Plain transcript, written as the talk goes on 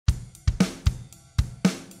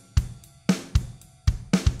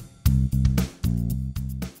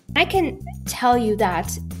I can tell you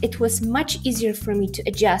that it was much easier for me to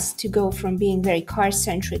adjust to go from being very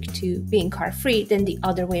car-centric to being car-free than the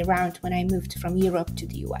other way around when I moved from Europe to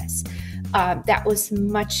the US. That was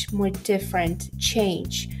much more different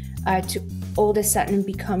change to all of a sudden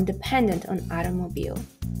become dependent on automobile.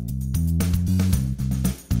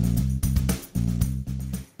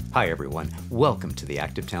 Hi, everyone. Welcome to the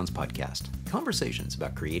Active Towns podcast, conversations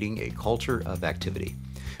about creating a culture of activity.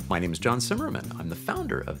 My name is John Zimmerman. I'm the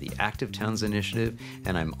founder of the Active Towns Initiative,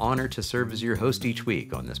 and I'm honored to serve as your host each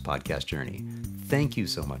week on this podcast journey. Thank you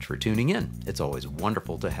so much for tuning in. It's always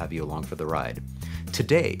wonderful to have you along for the ride.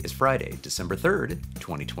 Today is Friday, December 3rd,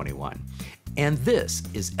 2021, and this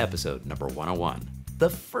is episode number 101. The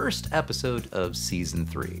first episode of Season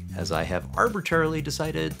 3, as I have arbitrarily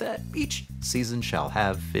decided that each season shall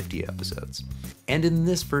have 50 episodes. And in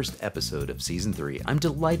this first episode of Season 3, I'm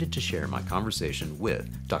delighted to share my conversation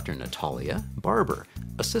with Dr. Natalia Barbour,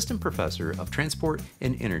 Assistant Professor of Transport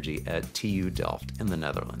and Energy at TU Delft in the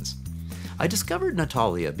Netherlands. I discovered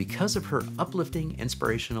Natalia because of her uplifting,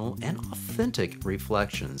 inspirational, and authentic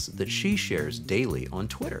reflections that she shares daily on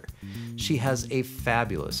Twitter. She has a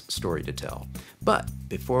fabulous story to tell. But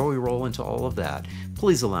before we roll into all of that,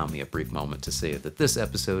 please allow me a brief moment to say that this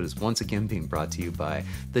episode is once again being brought to you by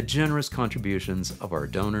the generous contributions of our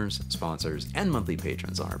donors, sponsors, and monthly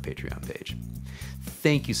patrons on our Patreon page.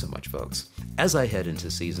 Thank you so much, folks. As I head into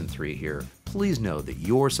Season 3 here, please know that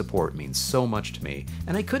your support means so much to me,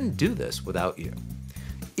 and I couldn't do this without you.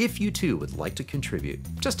 If you too would like to contribute,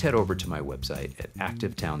 just head over to my website at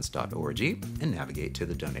activetowns.org and navigate to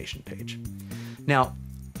the donation page. Now,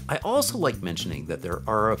 I also like mentioning that there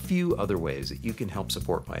are a few other ways that you can help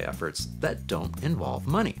support my efforts that don't involve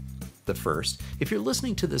money. The first, if you're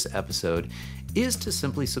listening to this episode, is to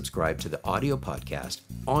simply subscribe to the audio podcast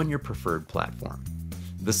on your preferred platform.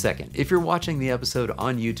 The second, if you're watching the episode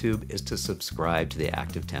on YouTube, is to subscribe to the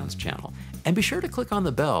Active Towns channel. And be sure to click on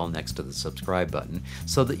the bell next to the subscribe button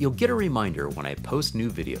so that you'll get a reminder when I post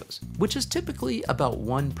new videos, which is typically about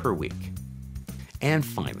one per week. And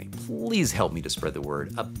finally, please help me to spread the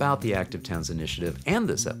word about the Active Towns Initiative and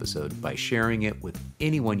this episode by sharing it with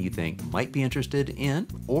anyone you think might be interested in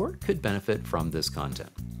or could benefit from this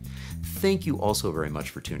content. Thank you also very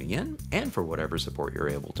much for tuning in and for whatever support you're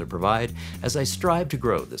able to provide as I strive to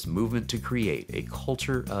grow this movement to create a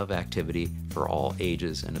culture of activity for all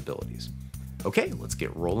ages and abilities. Okay, let's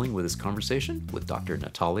get rolling with this conversation with Dr.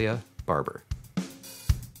 Natalia Barbour.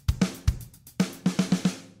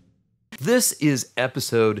 This is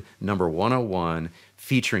episode number 101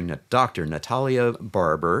 featuring Dr. Natalia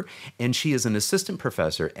Barbour, and she is an assistant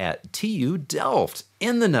professor at TU Delft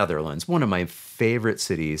in the Netherlands, one of my favorite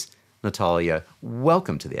cities. Natalia,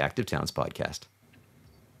 welcome to the Active Towns podcast.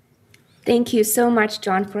 Thank you so much,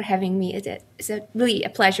 John, for having me. It's really a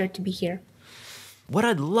pleasure to be here. What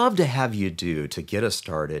I'd love to have you do to get us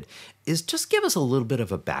started is just give us a little bit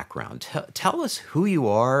of a background. Tell us who you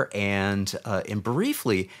are and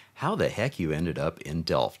briefly, how the heck you ended up in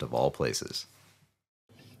Delft, of all places.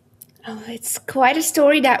 Oh, it's quite a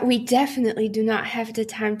story that we definitely do not have the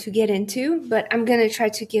time to get into, but I'm going to try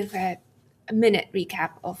to give a minute recap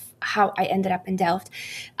of how I ended up in Delft.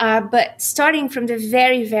 But starting from the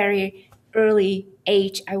very, very early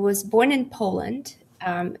age, I was born in Poland,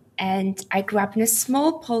 and I grew up in a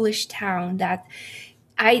small Polish town that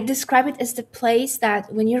I describe it as the place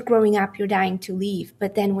that when you're growing up, you're dying to leave.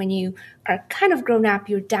 But then when you are kind of grown up,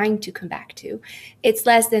 you're dying to come back to. It's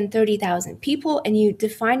less than 30,000 people, and you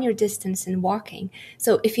define your distance in walking.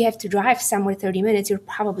 So if you have to drive somewhere 30 minutes, you're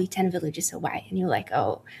probably 10 villages away. And you're like,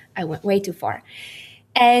 oh, I went way too far.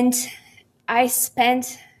 And I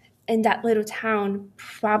spent in that little town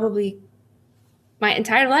probably my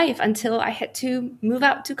entire life until I had to move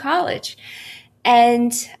out to college.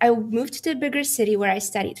 And I moved to a bigger city where I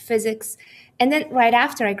studied physics. And then right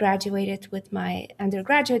after I graduated with my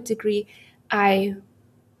undergraduate degree, I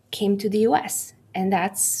came to the US. And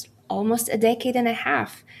that's almost a decade and a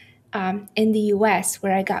half in the US,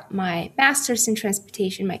 where I got my master's in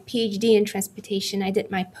transportation, my PhD in transportation. I did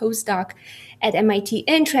my postdoc at MIT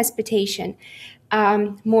in transportation,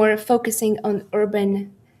 more focusing on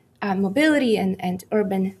urban mobility and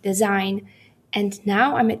urban design. And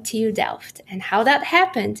now I'm at TU Delft. And how that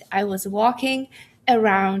happened, I was walking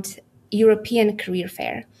around European career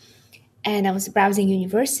fair, and I was browsing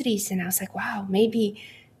universities, and I was like, wow, maybe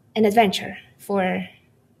an adventure for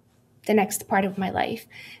the next part of my life.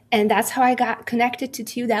 And that's how I got connected to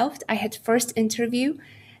TU Delft. I had first interview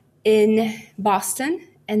in Boston,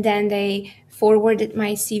 and then they forwarded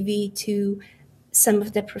my CV to some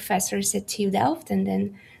of the professors at TU Delft, and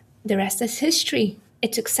then the rest is history.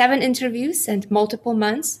 It took 7 interviews and multiple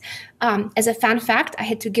months. As a fun fact, I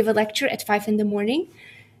had to give a lecture at 5 in the morning.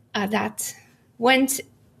 That went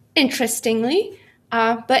interestingly,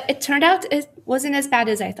 but it turned out it wasn't as bad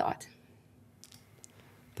as I thought.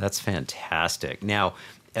 That's fantastic. Now,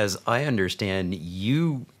 as I understand,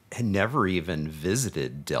 you had never even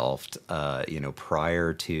visited Delft,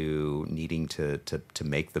 prior to needing to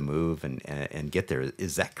make the move and get there.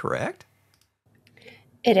 Is that correct?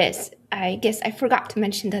 It is. I guess I forgot to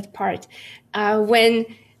mention that part. When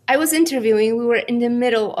I was interviewing, we were in the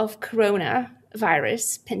middle of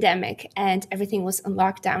coronavirus pandemic and everything was on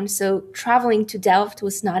lockdown. So traveling to Delft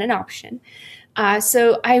was not an option.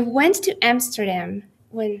 So I went to Amsterdam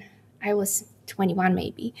when I was 21,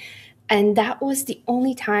 maybe. And that was the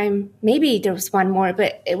only time, maybe there was one more,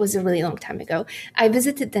 but it was a really long time ago. I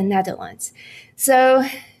visited the Netherlands. So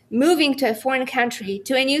moving to a foreign country,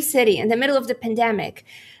 to a new city in the middle of the pandemic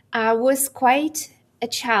was quite a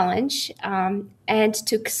challenge and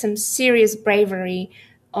took some serious bravery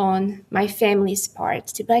on my family's part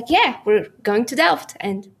to be like, yeah, we're going to Delft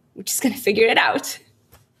and we're just going to figure it out.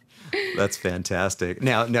 That's fantastic.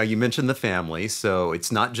 Now you mentioned the family, so it's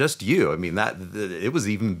not just you. I mean, it was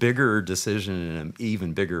even bigger decision and an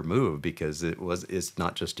even bigger move because it's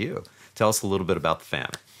not just you. Tell us a little bit about the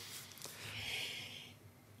family.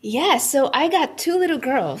 Yeah, so I got two little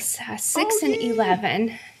girls, 6 and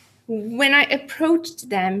 11. When I approached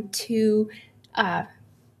them to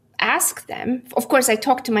ask them, of course, I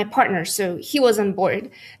talked to my partner, so he was on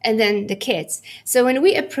board, and then the kids. So when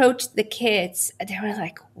we approached the kids, they were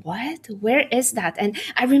like, what? Where is that? And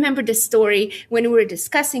I remember the story when we were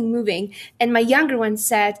discussing moving, and my younger one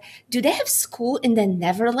said, do they have school in the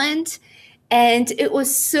Netherlands? And it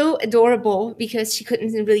was so adorable because she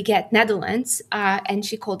couldn't really get Netherlands, and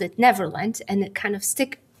she called it Neverland, and it kind of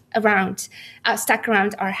stuck around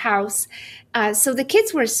our house. So the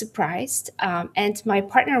kids were surprised, and my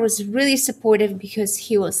partner was really supportive because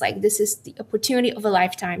he was like, this is the opportunity of a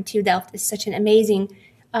lifetime. TU Delft is such an amazing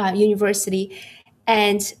university.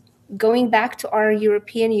 And going back to our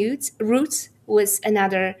European roots was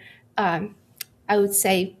another, I would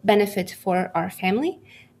say, benefit for our family.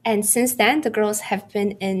 And since then, the girls have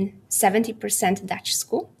been in 70% Dutch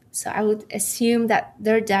school. So I would assume that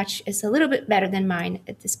their Dutch is a little bit better than mine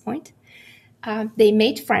at this point. They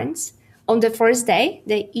made friends. On the first day,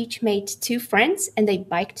 they each made 2 friends and they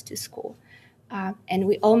biked to school. And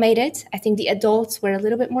we all made it. I think the adults were a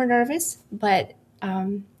little bit more nervous, but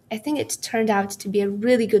I think it turned out to be a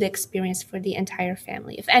really good experience for the entire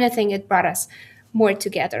family. If anything, it brought us more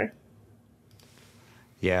together.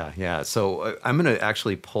 Yeah. So I'm going to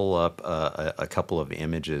actually pull up a couple of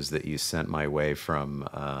images that you sent my way from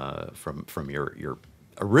your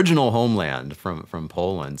original homeland from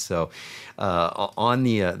Poland. So on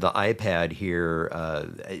the iPad here,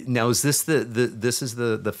 now is this this is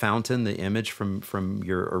the fountain, the image from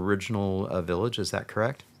your original village? Is that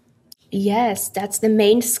correct? Yes, that's the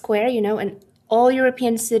main square. In all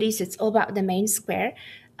European cities, it's all about the main square.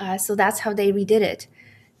 So that's how they redid it.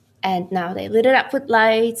 And now they lit it up with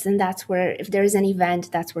lights, and that's where, if there's an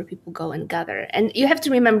event, that's where people go and gather. And you have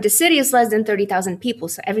to remember, the city is less than 30,000 people,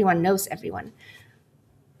 so everyone knows everyone.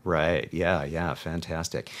 Right. Yeah.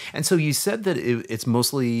 Fantastic. And so you said that it's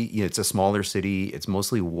mostly, it's a smaller city. It's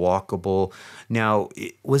mostly walkable. Now,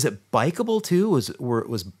 was it bikeable too?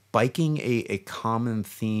 Was biking a common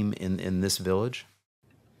theme in this village?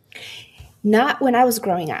 Not when I was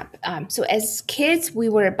growing up. So as kids, we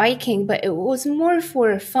were biking, but it was more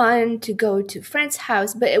for fun to go to friend's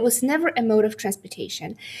house, but it was never a mode of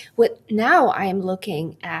transportation. What now I am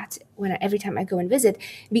looking at every time I go and visit,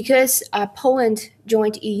 because Poland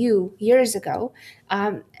joined EU years ago,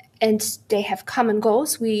 and they have common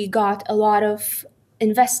goals, we got a lot of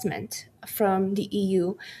investment from the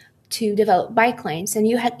EU to develop bike lanes. And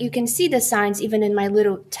you can see the signs even in my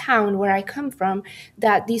little town where I come from,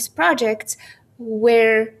 that these projects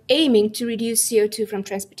were aiming to reduce CO2 from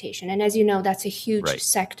transportation. And as you know, that's a huge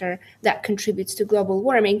sector that contributes to global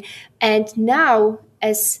warming. And now,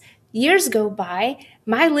 as years go by,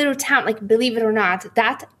 my little town, like, believe it or not,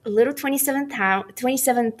 that little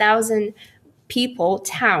 27,000 people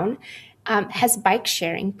town has bike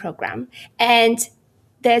sharing program. And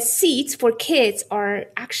the seats for kids are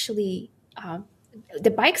actually,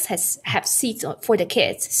 the bikes have seats for the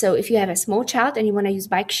kids. So if you have a small child and you want to use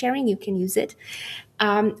bike sharing, you can use it.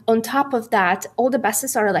 On top of that, all the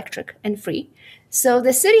buses are electric and free. So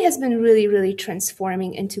the city has been really, really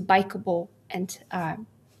transforming into bikeable and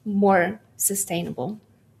more sustainable.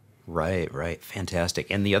 Right.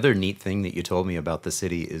 Fantastic. And the other neat thing that you told me about the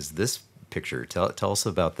city is this picture. Tell us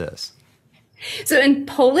about this. So in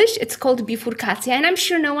Polish, it's called bifurkacja, and I'm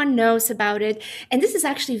sure no one knows about it. And this is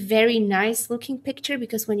actually a very nice looking picture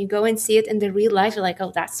because when you go and see it in the real life, you're like,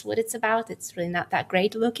 oh, that's what it's about. It's really not that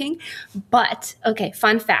great looking. But okay,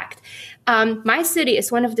 fun fact. My city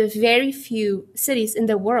is one of the very few cities in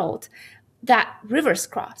the world that rivers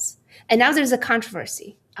cross. And now there's a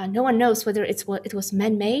controversy. No one knows whether it was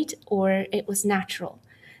man-made or it was natural.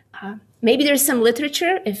 Maybe there's some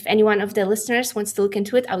literature. If anyone of the listeners wants to look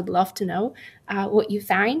into it, I would love to know what you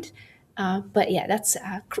find. But yeah, that's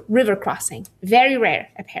river crossing. Very rare,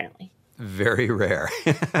 apparently. Very rare.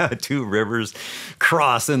 Two rivers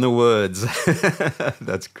cross in the woods.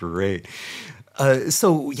 That's great.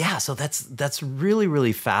 So that's really,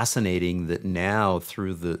 really fascinating that now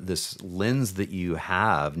through this lens that you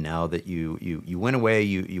have now that you went away,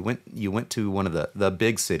 you went to one of the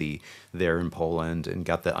big city there in Poland and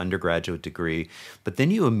got the undergraduate degree, but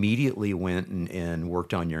then you immediately went and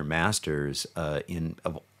worked on your master's in,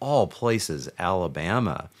 of all places,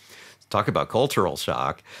 Alabama. Talk about cultural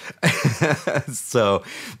shock. So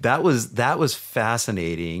that was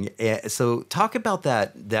fascinating. So talk about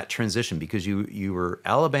that transition, because you were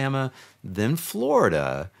Alabama, then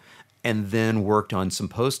Florida, and then worked on some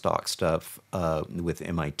postdoc stuff with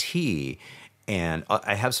MIT. And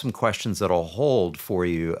I have some questions that I'll hold for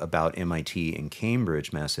you about MIT in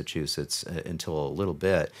Cambridge, Massachusetts, until a little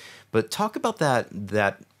bit. But talk about that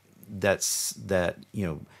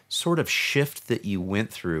sort of shift that you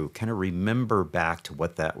went through. Kind of remember back to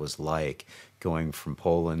what that was like going from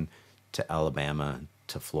Poland to Alabama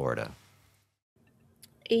to Florida.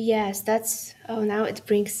 Yes, now it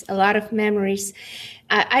brings a lot of memories.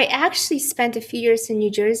 I actually spent a few years in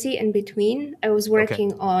New Jersey in between. I was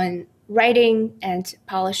working on writing and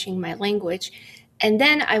polishing my language. And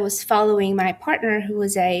then I was following my partner, who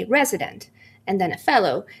was a resident and then a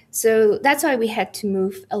fellow. So that's why we had to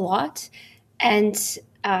move a lot. And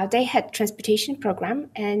they had transportation program.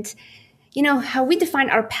 And how we define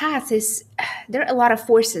our path is there are a lot of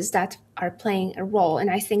forces that are playing a role.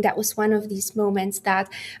 And I think that was one of these moments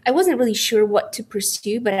that I wasn't really sure what to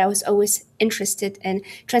pursue, but I was always interested in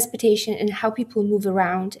transportation and how people move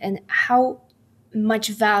around and how much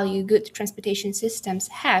value good transportation systems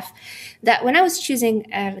have, that when I was choosing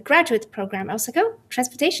a graduate program, I was like, oh,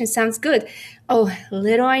 transportation sounds good. Oh,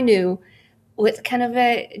 little I knew what kind of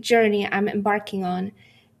a journey I'm embarking on.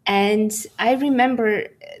 And I remember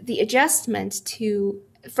the adjustment to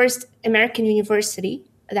first American University.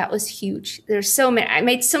 That was huge. I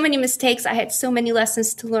made so many mistakes. I had so many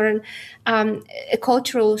lessons to learn, a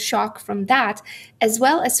cultural shock from that, as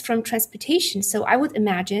well as from transportation. So I would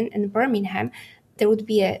imagine in Birmingham, there would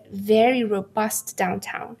be a very robust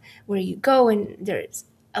downtown where you go and there's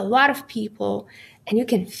a lot of people and you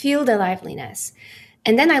can feel the liveliness.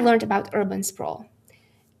 And then I learned about urban sprawl.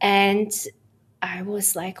 And I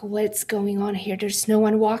was like, what's going on here? There's no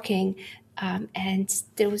one walking. And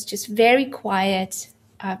there was just very quiet,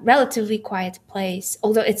 relatively quiet place.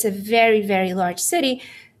 Although it's a very, very large city,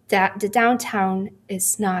 that the downtown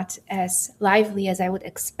is not as lively as I would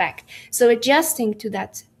expect. So adjusting to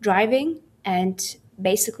that driving, and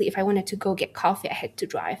basically if I wanted to go get coffee, I had to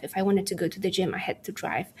drive. If I wanted to go to the gym, I had to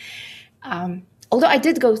drive. Although I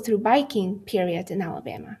did go through biking period in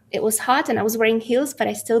Alabama. It was hot and I was wearing heels, but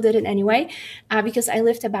I still did it anyway because I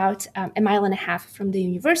lived about a mile and a half from the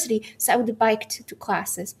university. So I would bike to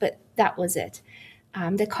classes, but that was it.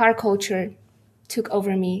 The car culture took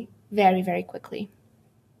over me very, very quickly.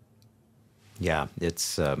 Yeah,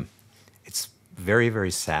 it's very,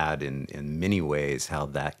 very sad in many ways how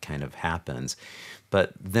that kind of happens.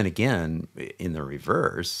 But then again, in the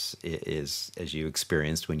reverse is, as you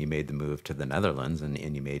experienced when you made the move to the Netherlands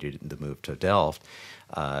and you made the move to Delft,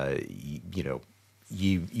 you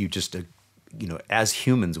just, as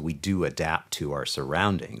humans, we do adapt to our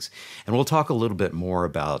surroundings. And we'll talk a little bit more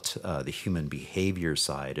about the human behavior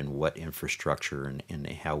side and what infrastructure and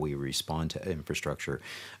how we respond to infrastructure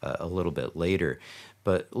a little bit later.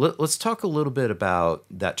 But let's talk a little bit about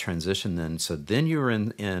that transition then. So then you were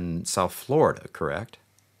in South Florida, correct?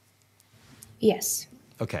 Yes.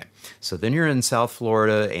 Okay. So then you're in South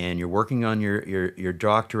Florida and you're working on your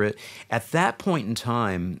doctorate. At that point in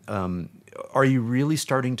time, are you really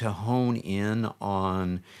starting to hone in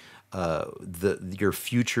on your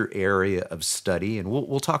future area of study? And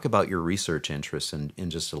we'll talk about your research interests in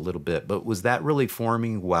just a little bit. But was that really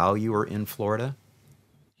forming while you were in Florida?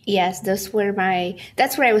 Yes, that's where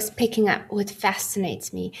I was picking up what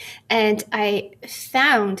fascinates me. And I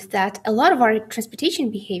found that a lot of our transportation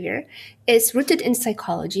behavior is rooted in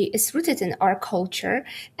psychology, is rooted in our culture.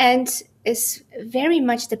 And is very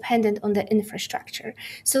much dependent on the infrastructure.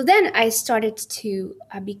 So then I started to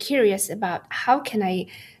be curious about how can I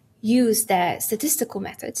use the statistical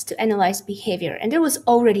methods to analyze behavior. And there was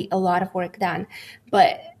already a lot of work done,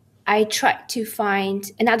 but I tried to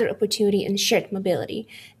find another opportunity in shared mobility.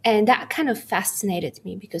 And that kind of fascinated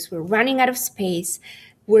me because we're running out of space.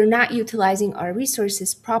 We're not utilizing our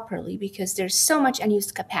resources properly because there's so much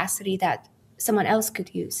unused capacity that someone else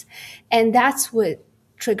could use. And that's what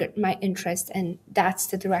triggered my interest. And that's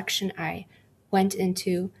the direction I went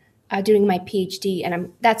into during my PhD.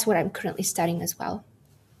 And that's what I'm currently studying as well.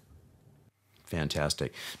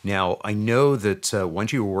 Fantastic. Now, I know that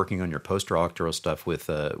once you were working on your postdoctoral stuff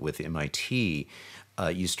with MIT,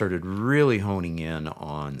 you started really honing in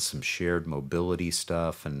on some shared mobility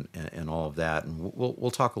stuff and all of that. And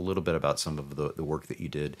we'll talk a little bit about some of the work that you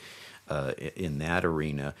did in that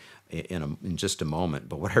arena in just a moment.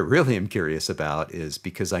 But what I really am curious about is,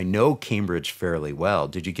 because I know Cambridge fairly well,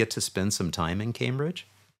 did you get to spend some time in Cambridge?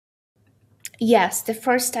 Yes, the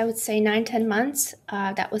first, I would say, 9, 10 months,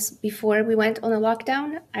 that was before we went on a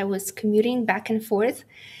lockdown. I was commuting back and forth.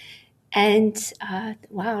 And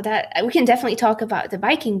wow, that we can definitely talk about the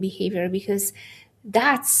biking behavior because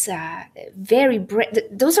that's very brave.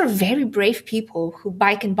 Those are very brave people who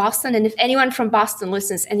bike in Boston. And if anyone from Boston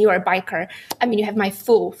listens and you are a biker, I mean, you have my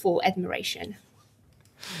full admiration.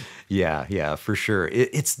 Yeah, yeah, for sure.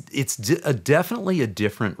 Definitely a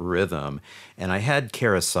different rhythm. And I had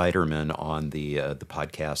Kara Siderman on the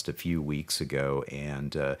podcast a few weeks ago,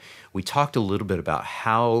 and we talked a little bit about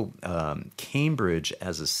how Cambridge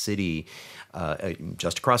as a city,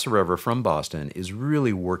 just across the river from Boston, is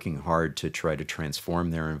really working hard to try to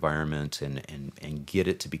transform their environment and get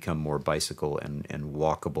it to become more bicycle and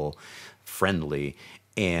walkable friendly.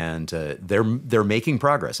 And they're making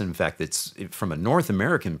progress. In fact, from a North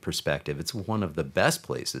American perspective, it's one of the best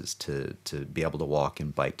places to be able to walk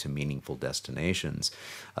and bike to meaningful destinations,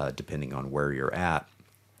 depending on where you're at.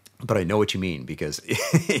 But I know what you mean, because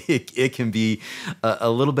it can be a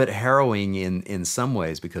little bit harrowing in some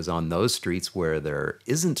ways, because on those streets where there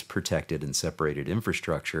isn't protected and separated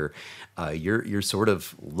infrastructure, you're sort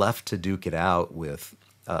of left to duke it out with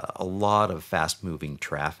a lot of fast-moving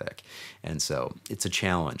traffic. And so it's a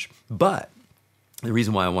challenge. But the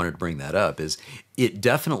reason why I wanted to bring that up is it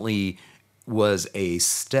definitely was a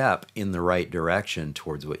step in the right direction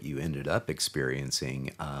towards what you ended up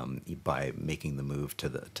experiencing by making the move to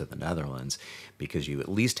the Netherlands, because you at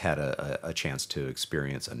least had a chance to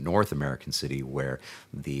experience a North American city where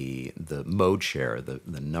the mode share, the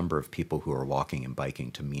number of people who are walking and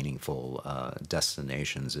biking to meaningful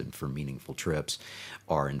destinations and for meaningful trips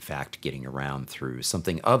are in fact getting around through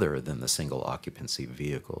something other than the single occupancy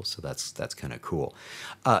vehicle. So that's kind of cool.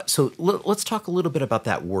 So let's talk a little bit about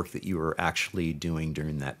that work that you were actually doing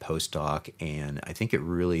during that postdoc, and I think it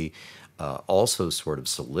really also sort of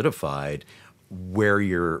solidified what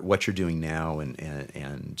you're doing now,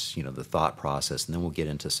 and you know, the thought process, and then we'll get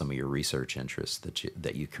into some of your research interests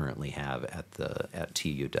that you currently have at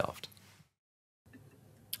TU Delft.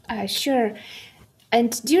 Sure.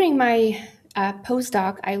 And during my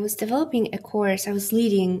postdoc, I was developing a course. I was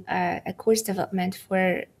leading a course development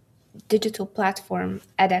for digital platform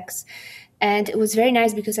edX. And it was very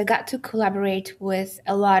nice because I got to collaborate with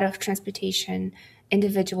a lot of transportation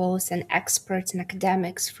individuals and experts and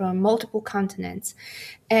academics from multiple continents.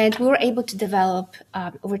 And we were able to develop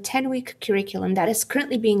over 10-week curriculum that is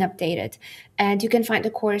currently being updated. And you can find the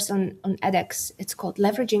course on edX. It's called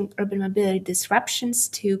Leveraging Urban Mobility Disruptions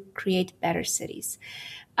to Create Better Cities.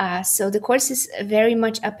 So the course is very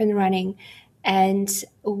much up and running. And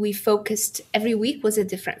we focused, every week was a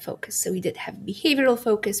different focus. So we did have behavioral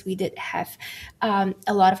focus. We did have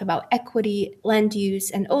a lot of about equity, land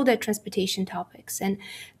use, and all the transportation topics. And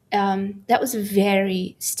that was a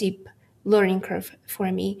very steep learning curve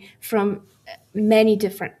for me from many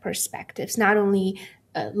different perspectives, not only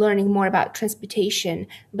learning more about transportation,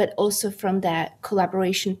 but also from that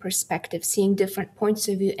collaboration perspective, seeing different points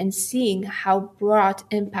of view and seeing how broad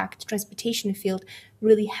impact transportation field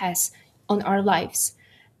really has on our lives.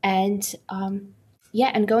 And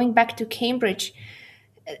and going back to Cambridge,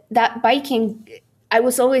 that biking, I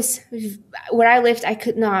was always, where I lived, I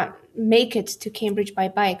could not make it to Cambridge by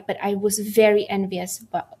bike, but I was very envious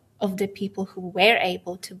of the people who were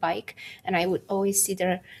able to bike. And I would always see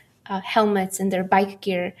their helmets and their bike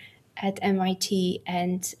gear at MIT.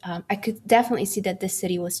 And I could definitely see that the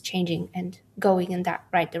city was changing and going in that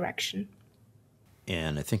right direction.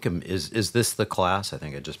 And I think is this the class? I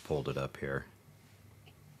think I just pulled it up here.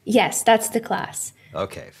 Yes, that's the class.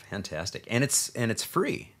 Okay, fantastic. And it's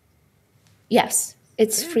free. Yes,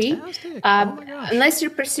 It's free, Fantastic. Oh uh, my gosh. unless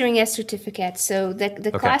you're pursuing a certificate. So the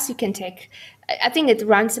Okay. class you can take, I think it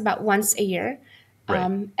runs about once a year.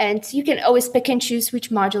 Right. And you can always pick and choose which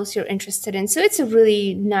modules you're interested in. So it's a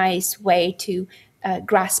really nice way to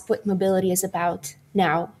grasp what mobility is about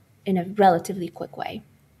now in a relatively quick way.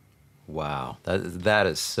 Wow, that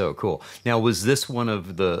is so cool. Now, was this one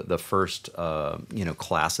of the first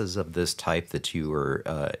classes of this type that you were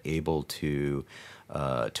able to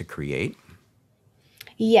create?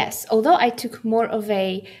 Yes, although I took more of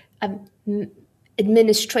a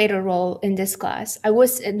administrator role in this class, I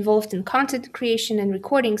was involved in content creation and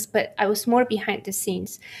recordings, but I was more behind the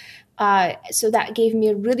scenes. So that gave me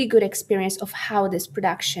a really good experience of how this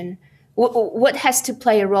production, what has to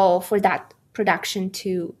play a role for that production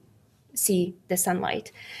to see the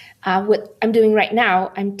sunlight. What I'm doing right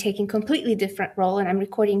now, I'm taking completely different role, and I'm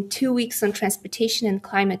recording 2 weeks on transportation and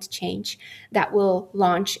climate change that will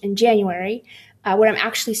launch in January, where I'm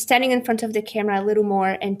actually standing in front of the camera a little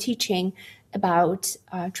more and teaching about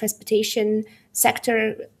transportation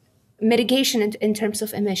sector mitigation in terms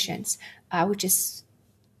of emissions, which is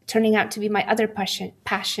turning out to be my other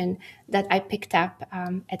passion that I picked up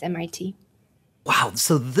at MIT. Wow,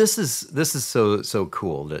 so this is so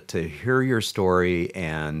cool to hear your story,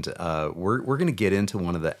 and we're going to get into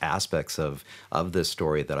one of the aspects of this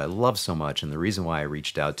story that I love so much, and the reason why I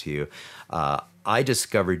reached out to you. I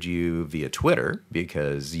discovered you via Twitter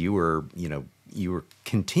because you were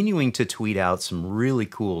continuing to tweet out some really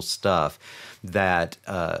cool stuff that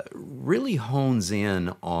really hones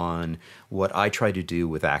in on what I try to do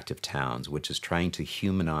with Active Towns, which is trying to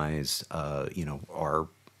humanize our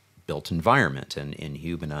built environment and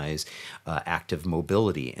humanize active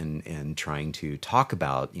mobility and trying to talk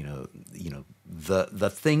about the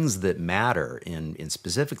things that matter, and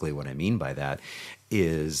specifically what I mean by that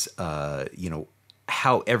is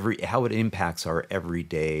how it impacts our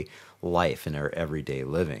everyday life and our everyday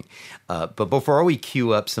living. But before we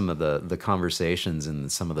cue up some of the conversations and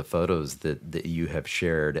some of the photos that you have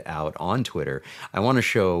shared out on Twitter, I want to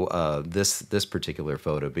show this particular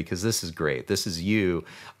photo because this is great. This is you,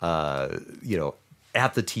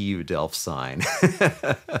 at the TU Delft sign,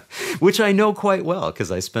 which I know quite well because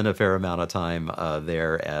I spent a fair amount of time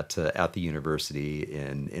there at the university.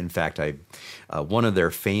 And in fact, one of their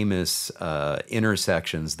famous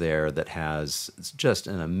intersections there that has just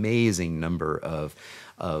an amazing number of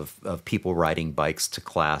people riding bikes to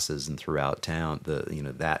classes and throughout town.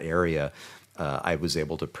 That area. I was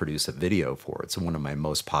able to produce a video for it. It's one of my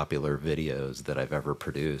most popular videos that I've ever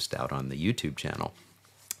produced out on the YouTube channel.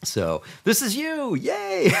 So this is you,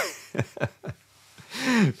 yay!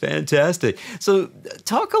 Fantastic. So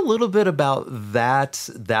talk a little bit about that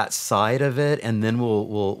side of it, and then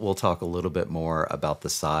we'll talk a little bit more about the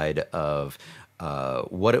side of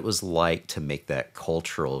what it was like to make that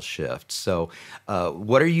cultural shift. So,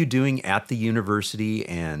 what are you doing at the university,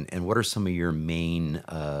 and what are some of your main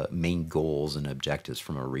goals and objectives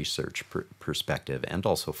from a research perspective, and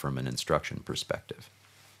also from an instruction perspective?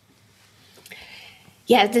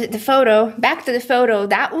 Yeah, the photo, back to the photo,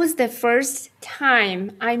 that was the first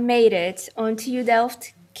time I made it on TU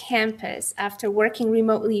Delft campus after working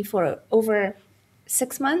remotely for over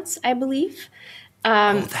 6 months, I believe. Oh,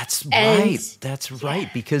 Um, that's and right. That's yeah,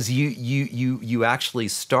 right. Because you actually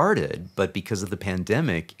started, but because of the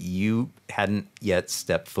pandemic, you hadn't yet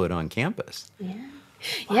stepped foot on campus. yeah.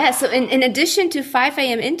 Yeah, so Wow. in addition to 5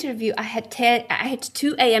 a.m. interview, I had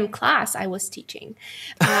 2 a.m. class I was teaching.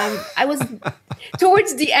 I was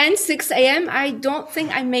towards the end, 6 a.m. I don't think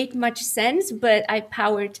I made much sense, but I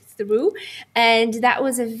powered through. And that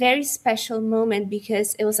was a very special moment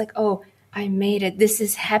because it was like, oh, I made it. This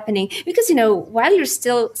is happening. Because, while you're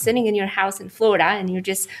still sitting in your house in Florida and you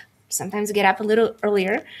just sometimes get up a little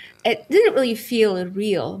earlier, it didn't really feel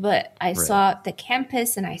real. But I Right. saw the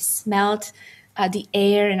campus and I smelled the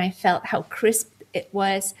air and I felt how crisp it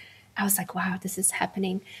was. I was like, wow, this is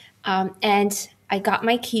happening. And I got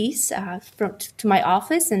my keys to my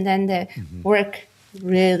office, and then the Hmm. work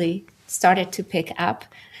really started to pick up.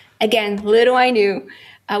 Again, little I knew,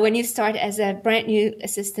 when you start as a brand new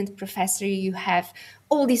assistant professor, you have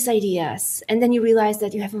all these ideas, and then you realize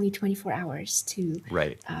that you have only 24 hours to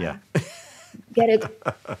Right. Yeah. get it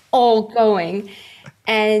all going.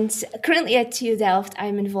 And currently at TU Delft,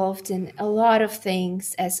 I'm involved in a lot of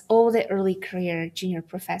things, as all the early career junior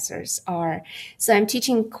professors are. So I'm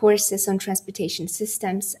teaching courses on transportation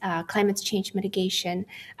systems, climate change mitigation.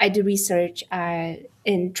 I do research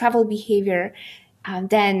in travel behavior.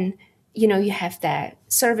 Then, you have the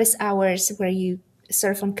service hours where you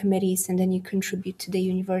serve on committees and then you contribute to the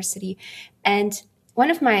university. And one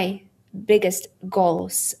of my biggest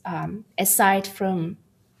goals, aside from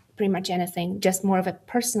pretty much anything, just more of a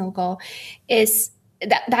personal goal, is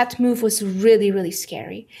that move was really, really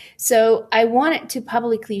scary. So I wanted to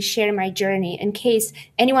publicly share my journey in case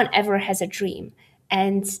anyone ever has a dream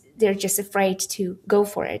and they're just afraid to go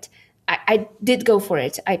for it. I did go for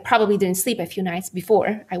it. I probably didn't sleep a few nights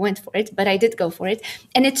before I went for it, but I did go for it.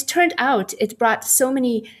 And it turned out it brought so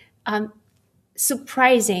many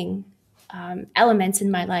surprising elements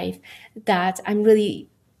in my life that I'm really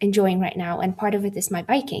enjoying right now. And part of it is my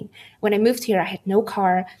biking. When I moved here, I had no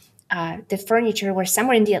car. The furniture was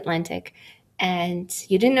somewhere in the Atlantic, and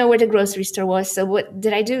you didn't know where the grocery store was. So what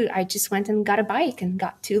did I do? I just went and got a bike and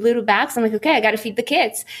got 2 little bags. I'm like, okay, I got to feed the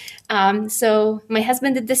kids. So my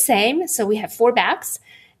husband did the same. So we have 4 bags,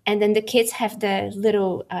 and then the kids have the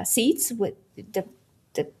little seats with the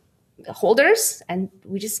holders, and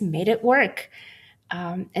we just made it work.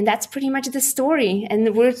 And that's pretty much the story. And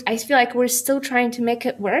I feel like we're still trying to make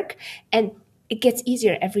it work, and it gets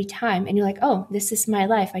easier every time. And you're like, oh, this is my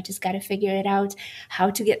life. I just got to figure it out, how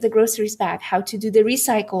to get the groceries back, how to do the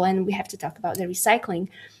recycle. And we have to talk about the recycling,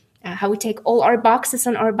 how we take all our boxes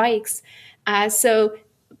on our bikes. So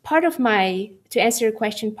to answer your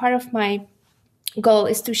question, part of my goal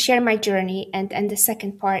is to share my journey. And the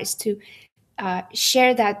second part is to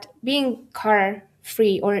share that being car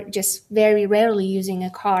free or just very rarely using a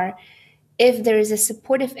car, if there is a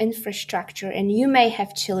supportive infrastructure and you may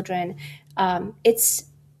have children, they're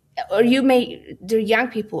young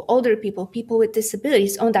people, older people, people with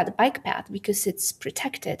disabilities on that bike path because it's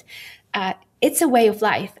protected. It's a way of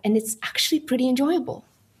life, and it's actually pretty enjoyable.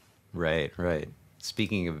 Right, right.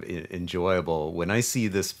 Speaking of enjoyable, when I see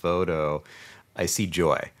this photo, I see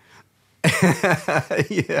joy.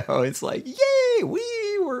 It's like, yay,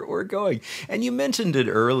 we're going. And you mentioned it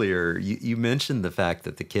earlier. You mentioned the fact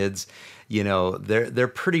that the kids, they're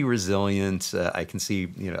pretty resilient. I can see,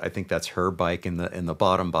 I think that's her bike in the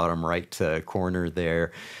bottom right corner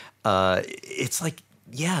there. It's like,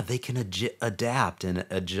 yeah, they can adapt and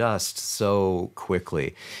adjust so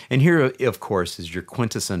quickly. And here, of course, is your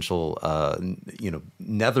quintessential,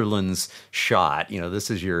 Netherlands shot.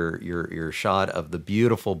 This is your shot of the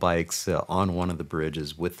beautiful bikes on one of the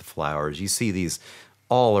bridges with the flowers. You see these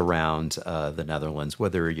all around the Netherlands,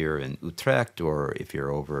 whether you're in Utrecht or if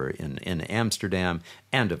you're over in Amsterdam,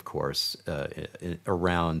 and of course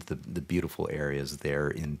around the beautiful areas there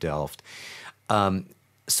in Delft.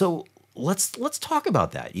 So let's talk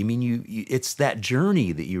about that. You mean you it's that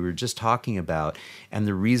journey that you were just talking about, and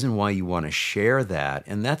the reason why you want to share that.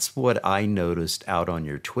 And that's what I noticed out on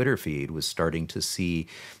your Twitter feed, was starting to see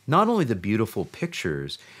not only the beautiful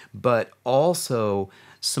pictures, but also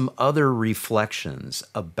some other reflections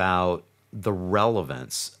about the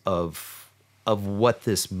relevance of what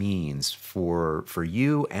this means for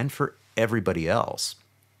you and for everybody else.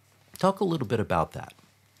 Talk a little bit about that.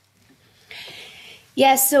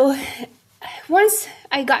 Yeah, so once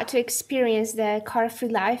I got to experience the car-free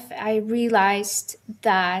life, I realized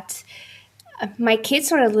that my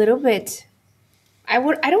kids are a little bit, I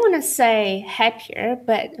don't want to say happier,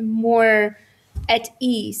 but more at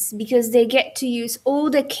ease because they get to use all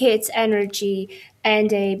the kids' energy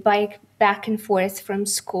and a bike back and forth from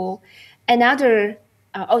school. Another,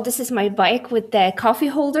 this is my bike with the coffee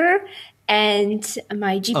holder and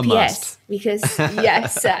my A must. GPS because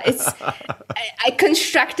yes, I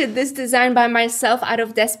constructed this design by myself out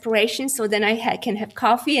of desperation, so then I can have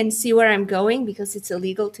coffee and see where I'm going because it's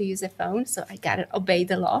illegal to use a phone, so I gotta obey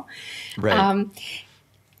the law. Right.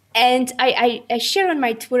 And I share on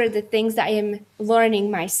my Twitter the things that I am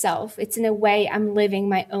learning myself. It's in a way I'm living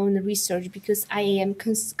my own research because I am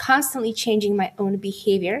constantly changing my own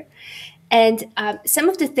behavior. And some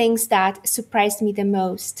of the things that surprised me the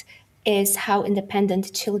most is how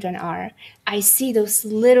independent children are. I see those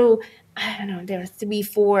little, I don't know, they're 3,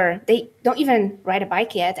 4, they don't even ride a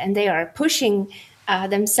bike yet, and they are pushing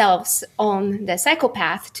themselves on the cycle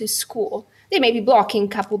path to school. They may be blocking a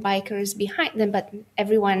couple bikers behind them, but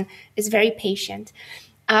everyone is very patient.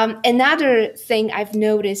 Another thing I've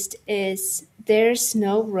noticed is there's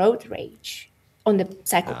no road rage on the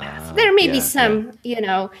cycle path. There may be some,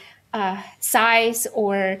 sighs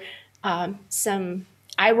or some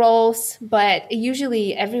eye rolls, but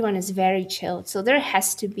usually everyone is very chilled. So there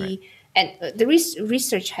has to be, and the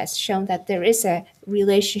research has shown that there is a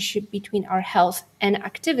relationship between our health and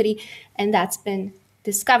activity, and that's been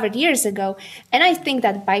discovered years ago. And I think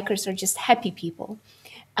that bikers are just happy people.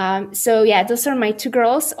 So yeah, those are my 2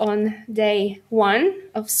 girls on day 1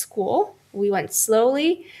 of school. We went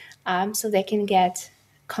slowly so they can get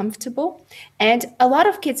comfortable. And a lot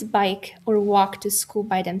of kids bike or walk to school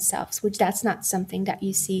by themselves, which that's not something that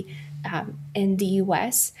you see in the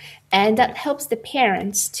US. And that Right. helps the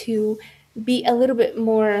parents to be a little bit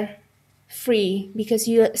more free because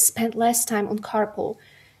you spend less time on carpool.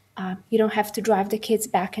 You don't have to drive the kids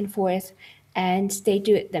back and forth, and they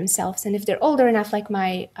do it themselves. And if they're older enough, like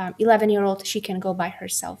my 11-year-old, she can go by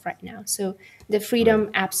herself right now. So the Right.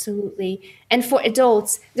 freedom, absolutely. And for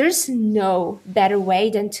adults, there's no better way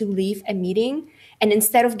than to leave a meeting and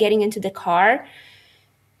instead of getting into the car,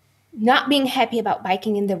 not being happy about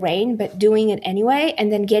biking in the rain, but doing it anyway,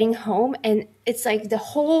 and then getting home. And it's like the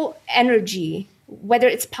whole energy, whether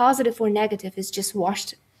it's positive or negative, is just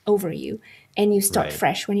washed over you. And you start Right.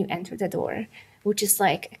 fresh when you enter the door, which is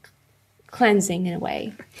like cleansing in a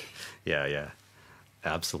way. Yeah. Yeah.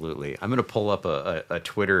 Absolutely. I'm going to pull up a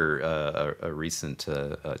Twitter, a recent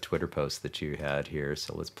Twitter post that you had here.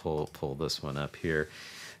 So let's pull this one up here.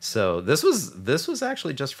 So this was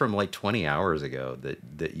actually just from like 20 hours ago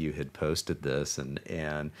that you had posted this,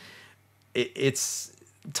 and it's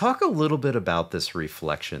talk a little bit about this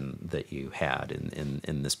reflection that you had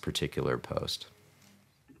in this particular post.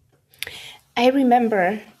 I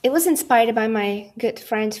remember it was inspired by my good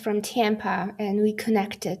friend from Tampa, and we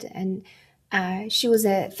connected. And she was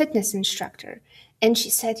a fitness instructor. And she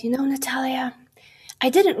said, Natalia, I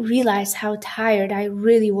didn't realize how tired I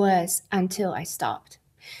really was until I stopped.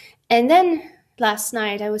 And then last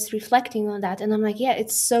night I was reflecting on that and I'm like, yeah,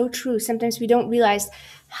 it's so true. Sometimes we don't realize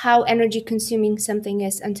how energy consuming something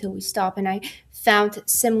is until we stop. And I found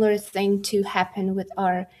similar thing to happen with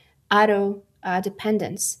our auto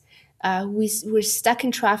dependence. We're stuck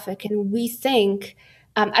in traffic and we think,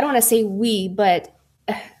 I don't want to say we, but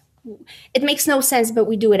it makes no sense, but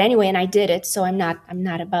we do it anyway. And I did it, so I'm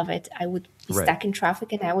not above it. I would be Right. stuck in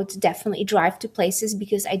traffic, and I would definitely drive to places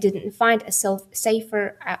because I didn't find a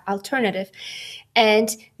safer alternative.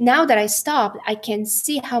 And now that I stopped, I can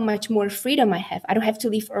see how much more freedom I have. I don't have to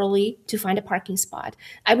leave early to find a parking spot.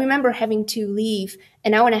 I remember having to leave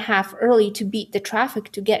an hour and a half early to beat the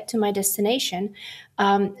traffic to get to my destination.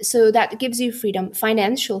 So that gives you freedom,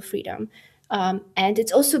 financial freedom. And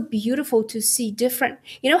it's also beautiful to see different,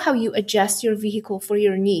 how you adjust your vehicle for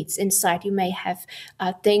your needs. Inside, you may have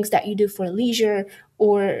things that you do for leisure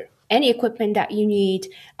or any equipment that you need.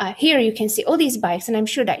 Here, you can see all these bikes, and I'm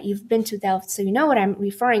sure that you've been to Delft, so you know what I'm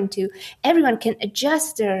referring to. Everyone can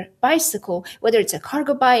adjust their bicycle, whether it's a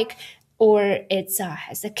cargo bike or it's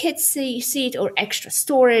has a kid's seat or extra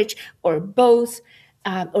storage or both,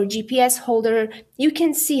 or GPS holder. You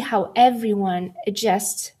can see how everyone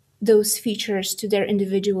adjusts those features to their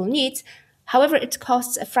individual needs. However, it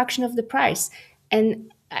costs a fraction of the price.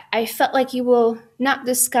 And I felt like you will not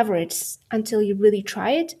discover it until you really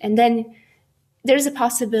try it. And then there's a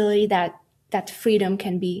possibility that that freedom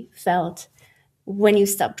can be felt when you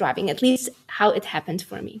stop driving, at least how it happened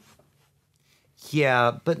for me.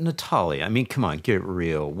 Yeah, but Natalia, I mean, come on, get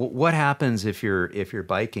real. What happens if you're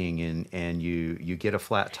biking and you get a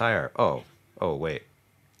flat tire? Oh, wait.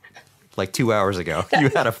 Like 2 hours ago, you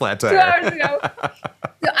had a flat Two tire. hours ago.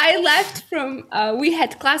 So I left from, we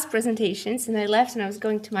had class presentations, and I left and I was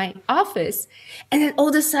going to my office. And then all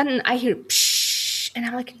of a sudden I hear psh, and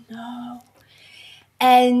I'm like, no.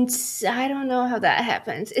 And I don't know how that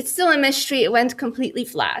happened. It's still a mystery. It went completely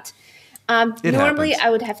flat. It Normally happens. I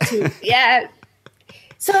would have to, yeah.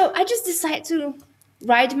 So I just decided to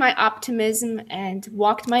ride my optimism and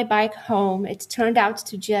walked my bike home. It turned out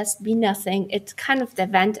to just be nothing. It kind of the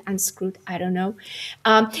vent unscrewed. I don't know.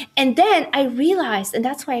 And then I realized, and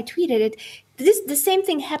that's why I tweeted it. The same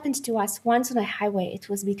thing happened to us once on a highway. It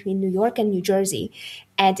was between New York and New Jersey,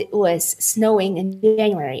 and it was snowing in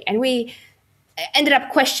January. And we ended up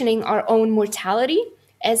questioning our own mortality,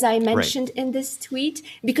 as I Right. mentioned in this tweet,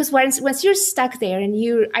 because once you're stuck there and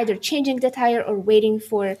you're either changing the tire or waiting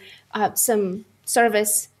for some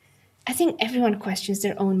service, I think everyone questions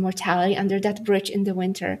their own mortality under that bridge in the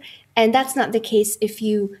winter. And that's not the case if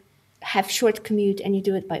you have short commute and you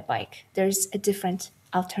do it by bike. There's a different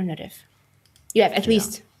alternative. You have at Yeah.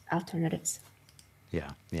 least alternatives.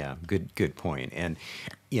 Yeah, yeah, good point. And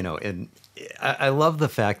and I love the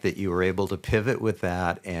fact that you were able to pivot with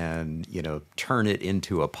that and turn it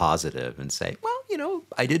into a positive and say, well,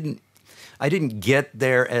 I didn't get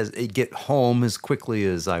there get home as quickly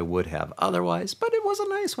as I would have otherwise, but it was a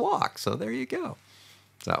nice walk. So there you go.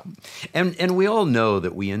 So, and we all know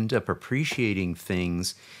that we end up appreciating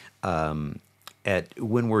things at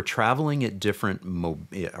when we're traveling at different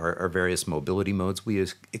our various mobility modes. We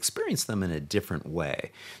experience them in a different way.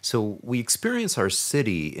 So we experience our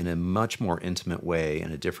city in a much more intimate way,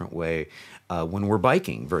 in a different way, when we're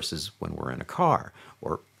biking versus when we're in a car,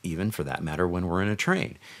 or even for that matter when we're in a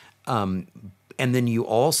train. And then you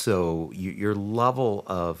also, your level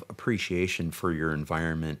of appreciation for your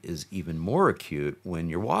environment is even more acute when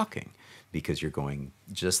you're walking, because you're going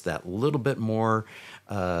just that little bit more,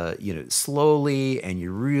 slowly, and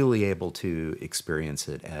you're really able to experience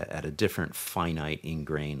it at a different finite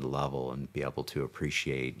ingrained level and be able to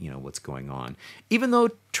appreciate, what's going on. Even though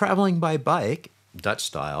traveling by bike, Dutch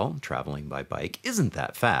style traveling by bike, isn't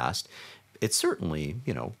that fast, it's certainly,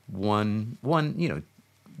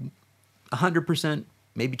 100%,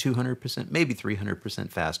 maybe 200%, maybe 300%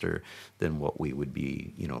 faster than what we would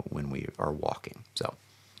be, when we are walking. So,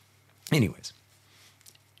 anyways,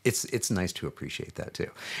 it's nice to appreciate that too.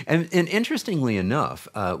 And interestingly enough,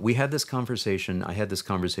 we had this conversation. I had this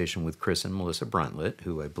conversation with Chris and Melissa Bruntlett,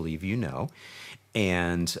 who I believe you know,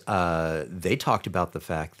 and they talked about the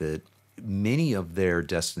fact that many of their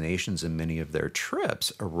destinations and many of their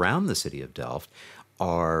trips around the city of Delft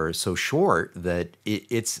are so short that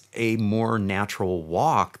it's a more natural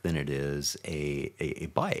walk than it is a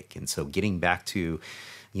bike. And so getting back to,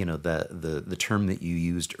 the term that you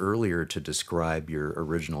used earlier to describe your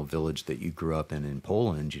original village that you grew up in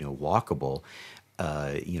Poland, walkable,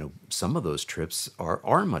 some of those trips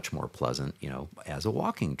are much more pleasant, as a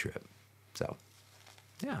walking trip. So,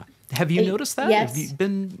 yeah. Have you noticed that? Have you Yes.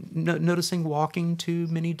 been noticing walking to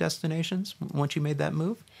many destinations once you made that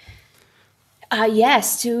move?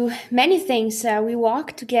 Yes, to many things. We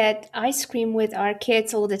walk to get ice cream with our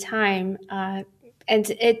kids all the time. And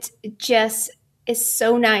it just is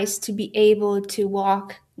so nice to be able to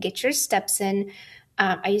walk, get your steps in.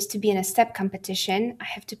 I used to be in a step competition. I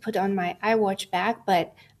have to put on my iWatch back,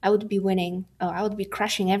 but I would be winning. Oh, I would be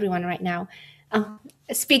crushing everyone right now. Uh,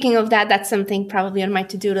 Speaking of that, that's something probably on my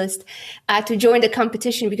to-do list, to join the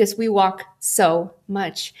competition because we walk so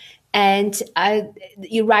much. And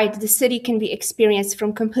you're right, the city can be experienced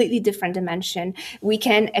from completely different dimension. We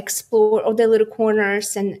can explore all the little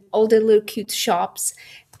corners and all the little cute shops.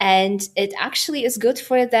 And it actually is good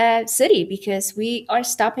for the city because we are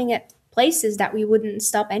stopping at places that we wouldn't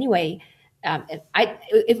stop anyway.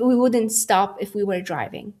 If we wouldn't stop if we were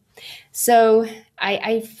driving. So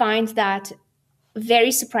I find that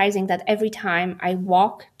very surprising that every time I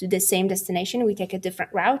walk to the same destination, we take a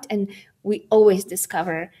different route and we always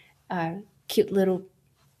discover uh, cute little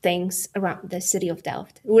things around the city of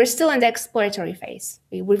Delft. We're still in the exploratory phase.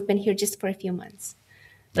 We've been here just for a few months.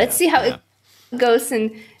 Let's Yeah, see how yeah. it goes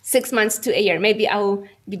in 6 months to a year. Maybe I'll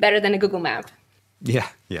be better than a Google map. Yeah,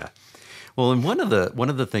 yeah. Well, and one of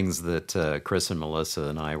the things that Chris and Melissa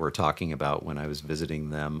and I were talking about when I was visiting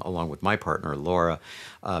them, along with my partner Laura,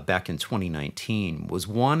 back in 2019, was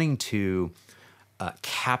wanting to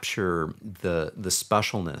capture the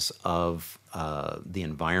specialness of the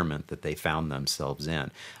environment that they found themselves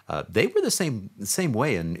in. They were the same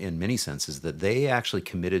way in many senses, that they actually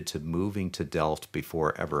committed to moving to Delft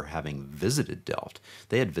before ever having visited Delft.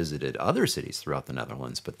 They had visited other cities throughout the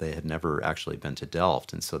Netherlands, but they had never actually been to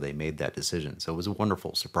Delft, and so they made that decision. So it was a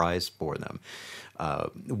wonderful surprise for them.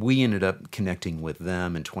 We ended up connecting with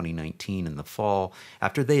them in 2019 in the fall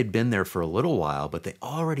after they had been there for a little while, but they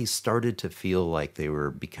already started to feel like they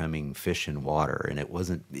were becoming fish in water, and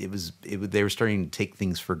they were starting to take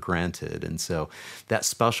things for granted. And so that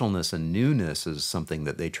specialness and newness is something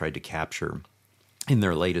that they tried to capture in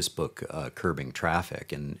their latest book, Curbing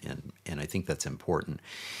Traffic, and I think that's important.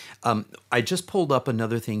 I just pulled up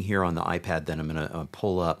another thing here on the iPad that I'm going to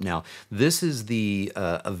pull up now. This is the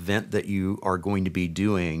event that you are going to be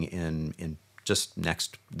doing in just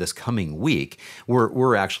this coming week.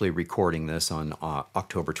 We're actually recording this on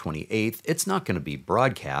October 28th. It's not going to be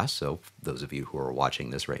broadcast, so those of you who are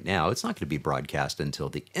watching this right now, it's not going to be broadcast until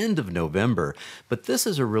the end of November. But this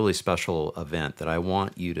is a really special event that I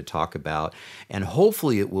want you to talk about, and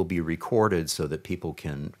hopefully it will be recorded so that people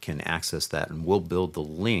can access that, and we'll build the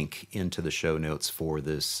link into the show notes for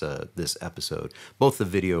this episode, both the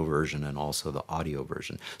video version and also the audio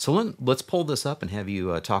version. So let's pull this up and have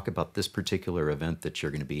you talk about this particular event that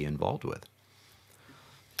you're going to be involved with.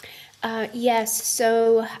 Yes,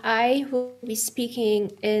 so I will be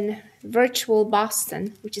speaking in virtual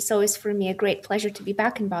Boston, which is always for me a great pleasure to be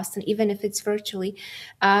back in Boston, even if it's virtually.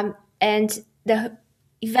 And the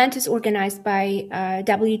event is organized by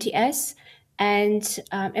WTS and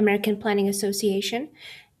American Planning Association.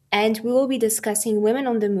 And we will be discussing women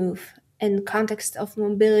on the move in context of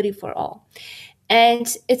mobility for all.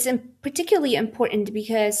 And it's particularly important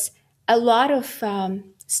because a lot of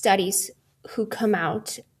studies who come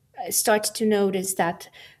out start to notice that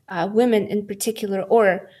women in particular,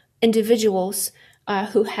 or individuals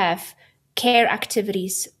who have care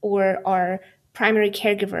activities or are primary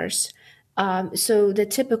caregivers, so the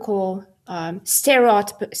typical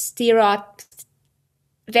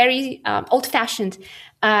very old-fashioned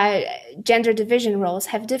gender division roles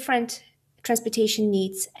have different transportation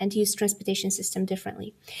needs and use transportation system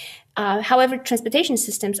differently. However, transportation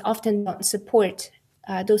systems often don't support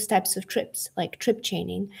those types of trips, like trip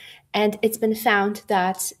chaining. And it's been found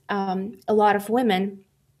that a lot of women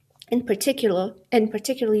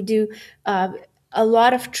particularly do a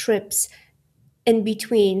lot of trips in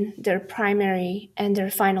between their primary and their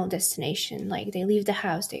final destination. Like they leave the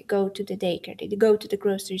house, they go to the daycare, they go to the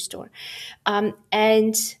grocery store.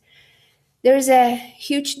 And there's a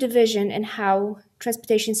huge division in how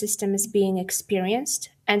transportation system is being experienced.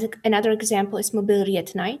 And another example is mobility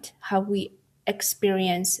at night, how we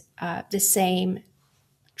experience the same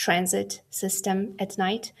transit system at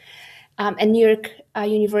night. And New York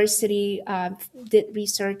University did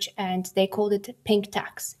research and they called it pink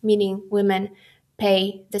tax, meaning women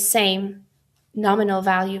pay the same nominal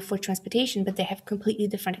value for transportation, but they have completely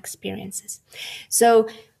different experiences. So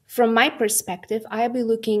from my perspective, I'll be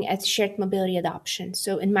looking at shared mobility adoption.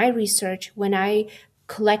 So in my research, when I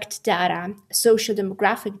collect data,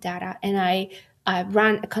 socio-demographic data, and I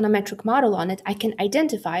run a econometric model on it, I can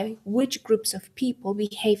identify which groups of people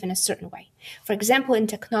behave in a certain way. For example, in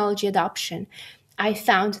technology adoption, I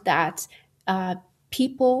found that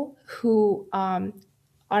people who are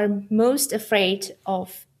most afraid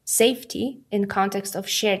of safety in context of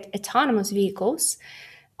shared autonomous vehicles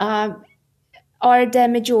are the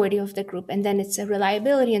majority of the group. And then it's a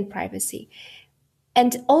reliability and privacy.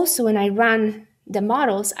 And also when I run the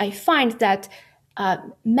models, I find that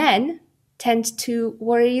men tend to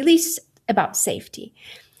worry least about safety.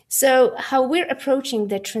 So how we're approaching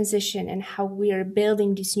the transition and how we're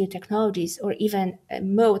building these new technologies or even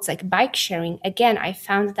modes like bike sharing, again, I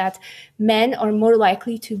found that men are more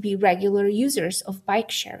likely to be regular users of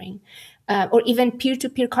bike sharing or even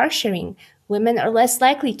peer-to-peer car sharing. Women are less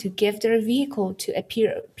likely to give their vehicle to a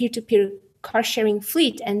peer-to-peer car sharing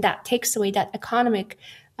fleet, and that takes away that economic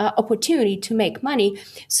opportunity to make money.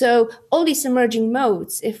 So all these emerging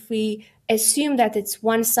modes, if we assume that it's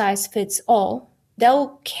one size fits all,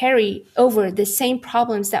 they'll carry over the same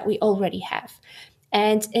problems that we already have.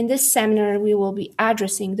 And in this seminar, we will be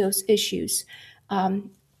addressing those issues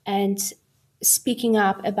and speaking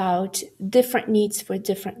up about different needs for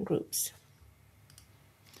different groups.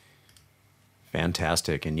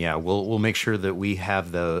 Fantastic. And yeah, we'll make sure that we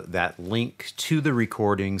have that link to the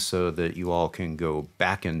recording so that you all can go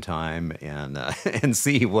back in time and and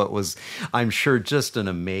see what was, I'm sure, just an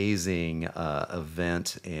amazing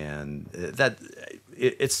event. And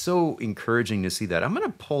it's so encouraging to see that. I'm going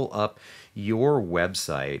to pull up your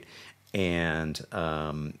website and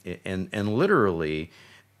literally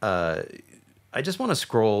I just want to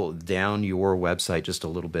scroll down your website just a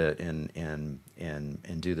little bit and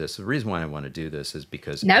do this. The reason why I want to do this is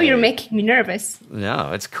because now you're making me nervous.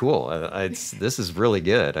 No, it's cool. This is really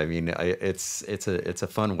good. I mean, it's a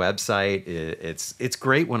fun website. It's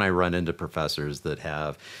great when I run into professors that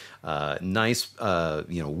have nice,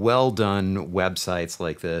 well done websites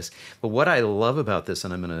like this. But what I love about this,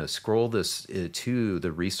 and I'm going to scroll this to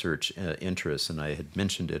the research interests, and I had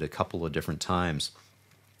mentioned it a couple of different times.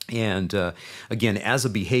 And again, as a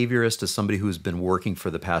behaviorist, as somebody who's been working for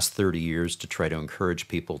the past 30 years to try to encourage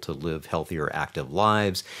people to live healthier, active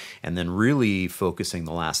lives, and then really focusing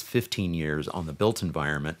the last 15 years on the built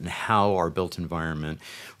environment and how our built environment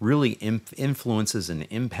really influences and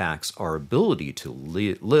impacts our ability to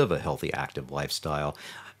live a healthy, active lifestyle,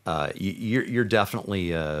 you're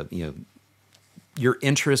definitely, your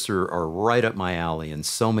interests are right up my alley in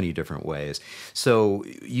so many different ways. So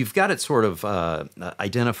you've got it sort of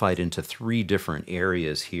identified into three different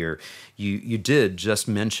areas here. You did just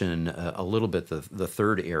mention a little bit the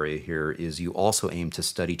third area here is you also aim to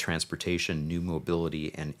study transportation, new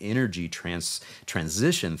mobility, and energy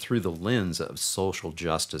transition through the lens of social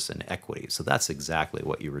justice and equity. So that's exactly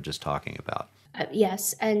what you were just talking about.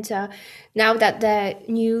 Yes, and now that the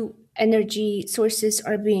new energy sources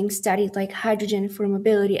are being studied, like hydrogen for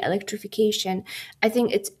mobility, electrification, I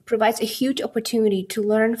think it provides a huge opportunity to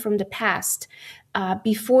learn from the past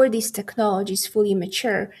before these technologies fully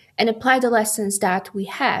mature and apply the lessons that we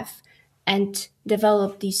have and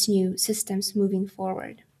develop these new systems moving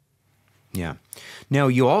forward. Yeah. Now,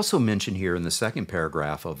 you also mentioned here in the second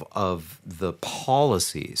paragraph of the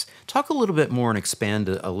policies. Talk a little bit more and expand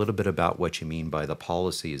a little bit about what you mean by the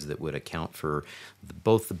policies that would account for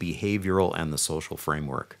both the behavioral and the social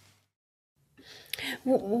framework.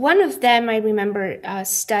 One of them I remember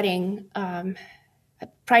studying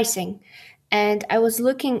pricing, and I was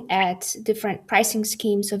looking at different pricing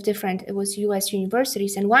schemes of it was U.S.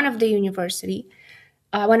 universities, and one of the universities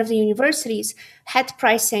had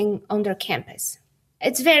pricing on their campus.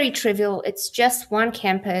 it's very trivial. It's just one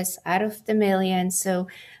campus out of the million. So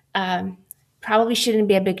probably shouldn't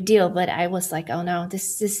be a big deal. But I was like, oh no,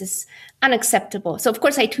 this is unacceptable. So of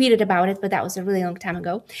course I tweeted about it, but that was a really long time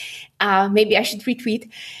ago. Maybe I should retweet.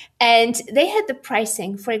 And they had the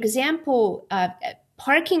pricing. For example,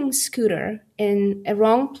 parking scooter in a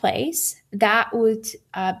wrong place, that would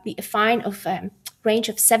be a fine of range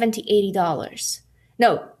of $70, $80.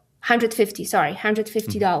 No, 150, sorry,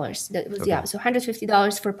 $150. That was, Okay. yeah, so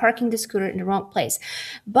 $150 for parking the scooter in the wrong place.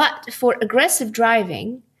 But for aggressive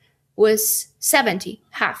driving was 70,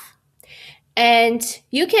 half. And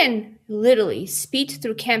you can literally speed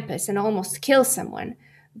through campus and almost kill someone.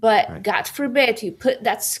 But Right. God forbid you put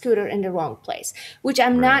that scooter in the wrong place, which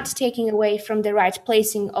I'm not Right. taking away from the right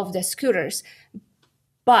placing of the scooters.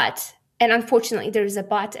 But, and unfortunately, there is a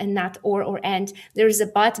but and not or and. There is a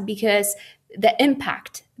but because the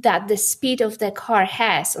impact that the speed of the car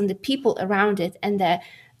has on the people around it and the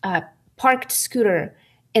parked scooter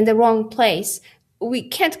in the wrong place, we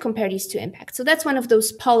can't compare these two impacts. So that's one of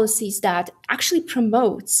those policies that actually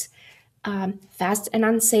promotes fast and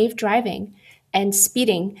unsafe driving and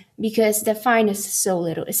speeding because the fine is so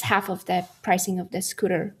little, it's half of the pricing of the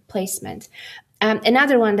scooter placement.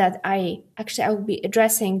 Another one that I will be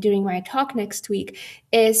addressing during my talk next week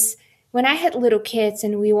is when I had little kids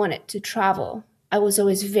and we wanted to travel. I was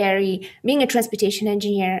always being a transportation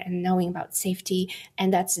engineer and knowing about safety,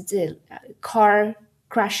 and that's the car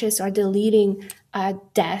crashes are the leading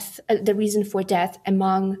the reason for death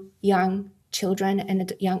among young children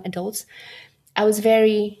and young adults. I was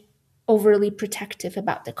very overly protective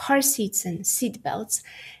about the car seats and seat belts.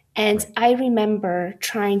 And Right. I remember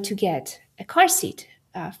trying to get a car seat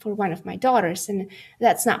for one of my daughters, and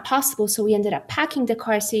that's not possible. So we ended up packing the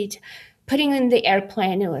car seat, putting it in the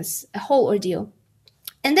airplane. It was a whole ordeal.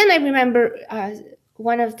 And then I remember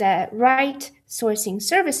one of the ride sourcing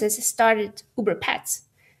services started Uber Pets.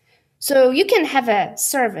 So you can have a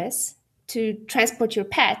service to transport your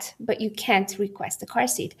pet, but you can't request a car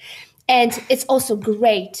seat. And it's also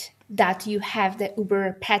great that you have the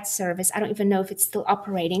Uber Pet service. I don't even know if it's still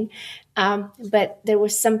operating, but there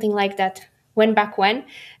was something like that back when.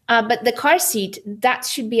 But the car seat, that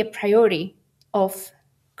should be a priority of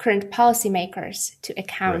current policymakers to Right.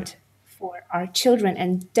 account for our children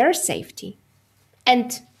and their safety,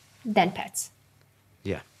 and then pets.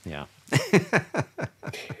 Yeah. Yeah.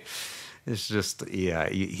 It's just, yeah,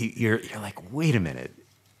 you're like, wait a minute.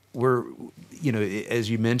 We're, as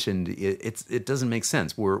you mentioned, it doesn't make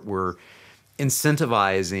sense. We're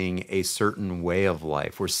incentivizing a certain way of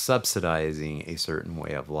life. We're subsidizing a certain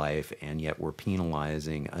way of life, and yet we're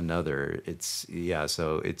penalizing another.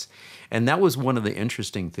 And that was one of the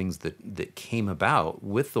interesting things that came about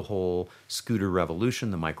with the whole scooter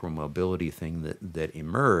revolution, the micromobility thing that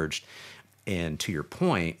emerged. And to your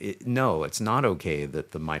point, no, it's not okay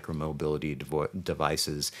that the micromobility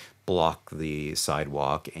devices block the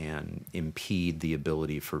sidewalk and impede the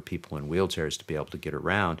ability for people in wheelchairs to be able to get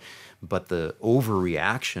around. But the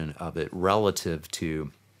overreaction of it relative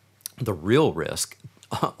to the real risk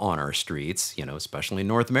on our streets, especially in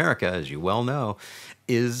North America, as you well know,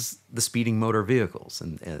 is the speeding motor vehicles.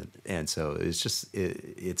 And so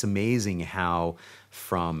it's amazing how,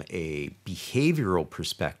 from a behavioral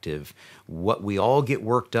perspective, what we all get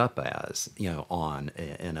worked up on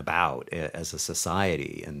and about as a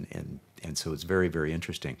society. And so it's very, very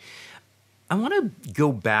interesting. I want to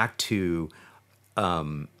go back to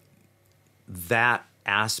that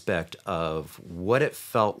aspect of what it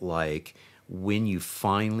felt like when you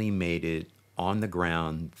finally made it on the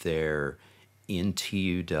ground there in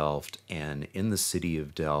TU Delft and in the city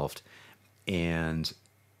of Delft, and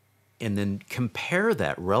then compare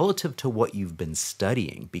that relative to what you've been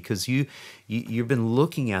studying, because you've been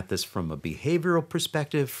looking at this from a behavioral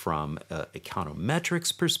perspective, from a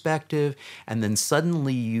econometrics perspective, and then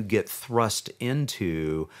suddenly you get thrust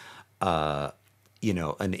into an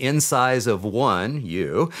in size of 1,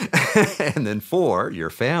 you, and then 4, your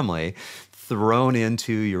family, thrown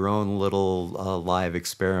into your own little live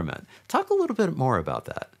experiment. Talk a little bit more about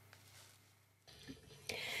that.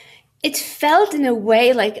 It felt in a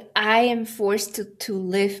way like I am forced to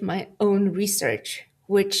live my own research,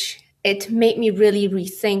 which it made me really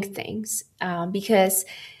rethink things and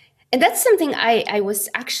that's something I was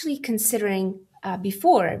actually considering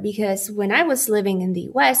before, because when I was living in the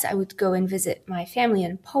US, I would go and visit my family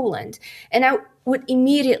in Poland, and I would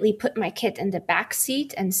immediately put my kid in the back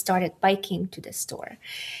seat and started biking to the store.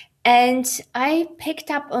 And I picked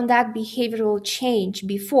up on that behavioral change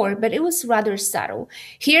before, but it was rather subtle.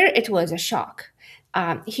 Here, it was a shock.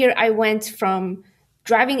 Here, I went from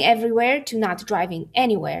driving everywhere to not driving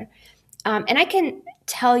anywhere. And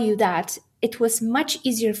tell you that it was much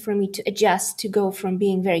easier for me to adjust to go from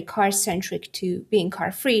being very car centric to being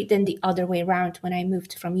car free than the other way around when I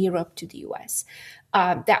moved from Europe to the US.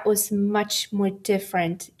 That was much more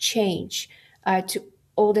different change to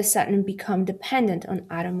all of a sudden become dependent on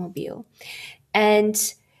automobile. And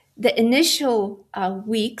the initial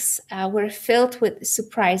weeks were filled with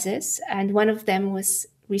surprises, and one of them was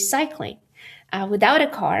recycling. Without a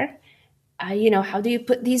car, how do you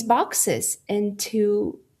put these boxes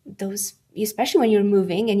into those, especially when you're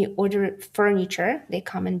moving and you order furniture, they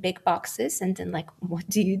come in big boxes, and then like, what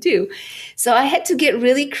do you do? So I had to get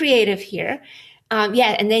really creative here.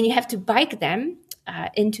 And then you have to bike them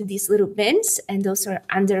into these little bins, and those are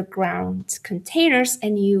underground containers,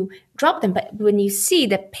 and you drop them. But when you see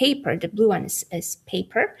the paper, the blue one is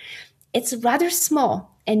paper, it's rather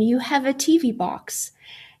small, and you have a TV box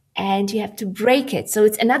and you have to break it. So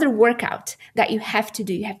it's another workout that you have to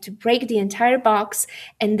do. You have to break the entire box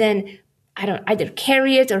and then either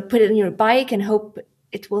carry it or put it in your bike and hope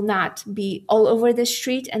it will not be all over the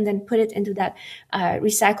street, and then put it into that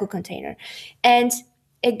recycle container. And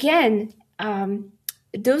again,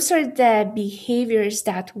 those are the behaviors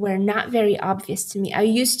that were not very obvious to me. I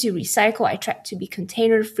used to recycle. I tried to be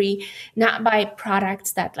container free, not buy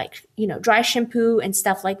products that like, dry shampoo and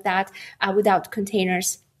stuff like that without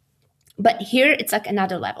containers. But here it's like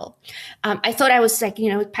another level. I thought I was like,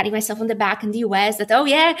 patting myself on the back in the US that, oh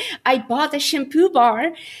yeah, I bought a shampoo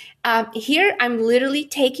bar. Here I'm literally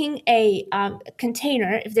taking a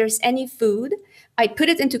container. If there's any food, I put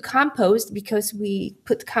it into compost, because we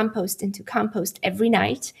put compost into compost every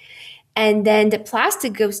night. And then the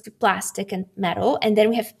plastic goes to plastic and metal. And then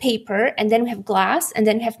we have paper, and then we have glass, and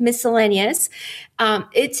then we have miscellaneous.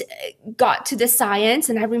 It got to the science.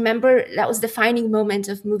 And I remember that was the defining moment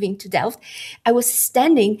of moving to Delft. I was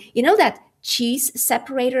standing, that cheese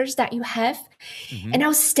separators that you have. Mm-hmm. And I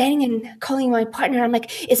was standing and calling my partner. I'm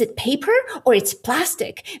like, is it paper or it's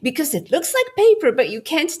plastic? Because it looks like paper, but you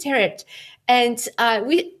can't tear it. And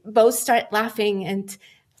we both started laughing. And,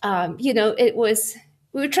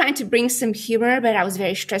 we were trying to bring some humor, but I was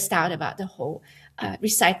very stressed out about the whole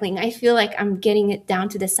recycling. I feel like I'm getting it down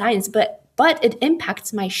to the science, but it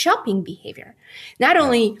impacts my shopping behavior. Not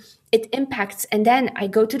only it impacts, and then I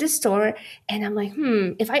go to the store and I'm like,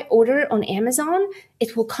 if I order on Amazon,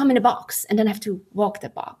 it will come in a box, and then I have to walk the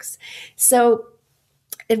box. So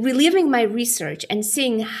reliving my research and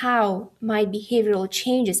seeing how my behavioral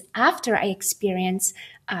changes after I experience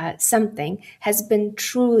something has been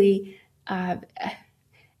truly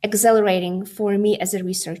exhilarating for me as a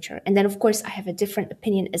researcher. And then, of course, I have a different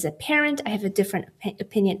opinion as a parent. I have a different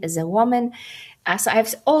opinion as a woman. So I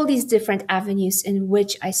have all these different avenues in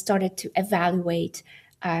which I started to evaluate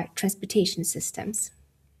transportation systems.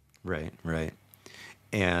 Right.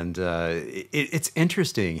 And it's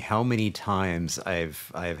interesting how many times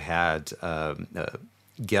I've had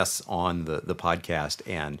guests on the podcast,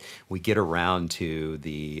 and we get around to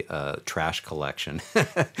the trash collection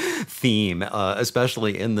theme,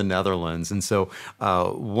 especially in the Netherlands. And so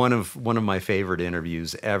one of my favorite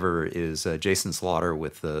interviews ever is Jason Slaughter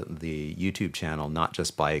with the YouTube channel Not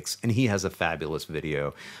Just Bikes, and he has a fabulous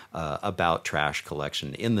video about trash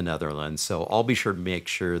collection in the Netherlands. So I'll be sure to make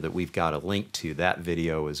sure that we've got a link to that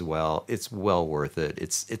video as well. It's well worth it.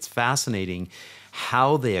 It's fascinating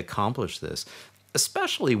how they accomplish this,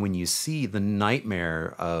 especially when you see the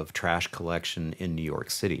nightmare of trash collection in New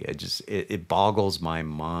York City. It boggles my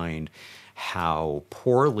mind how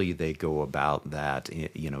poorly they go about that,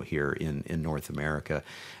 here in North America.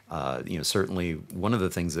 Certainly one of the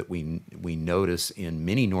things that we notice in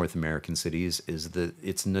many North American cities is that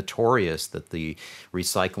it's notorious that the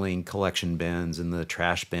recycling collection bins and the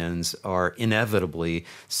trash bins are inevitably,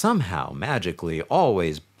 somehow, magically,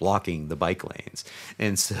 always blocking the bike lanes.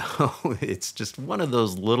 And so it's just one of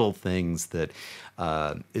those little things that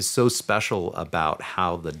is so special about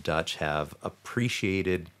how the Dutch have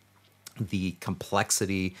appreciated the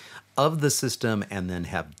complexity of the system, and then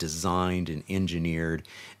have designed and engineered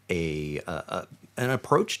an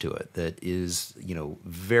approach to it that is,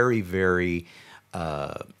 very, very.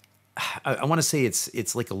 I want to say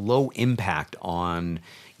it's like a low impact on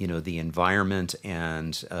the environment,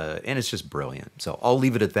 and it's just brilliant. So I'll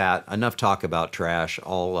leave it at that. Enough talk about trash.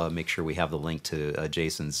 I'll make sure we have the link to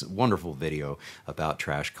Jason's wonderful video about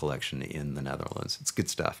trash collection in the Netherlands. It's good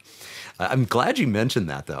stuff. I'm glad you mentioned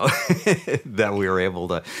that, though, that we were able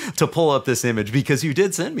to pull up this image, because you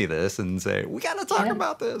did send me this and say, we got to talk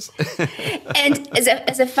about this. And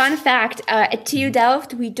as a fun fact, at TU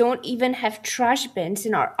Delft, we don't even have trash bins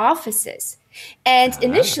in our offices. And Ah,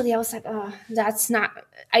 initially I was like, oh, that's not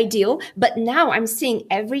ideal. But now I'm seeing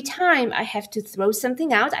every time I have to throw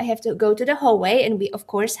something out, I have to go to the hallway. And we, of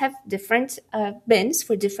course, have different bins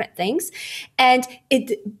for different things. And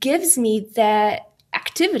it gives me the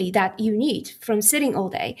activity that you need from sitting all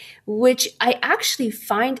day, which I actually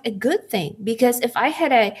find a good thing. Because if I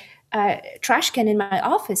had a trash can in my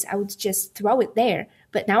office, I would just throw it there.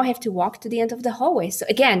 But now I have to walk to the end of the hallway. So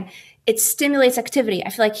again, it stimulates activity. I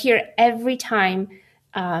feel like here, every time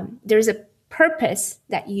there's a purpose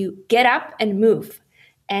that you get up and move.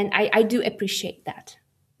 And I do appreciate that.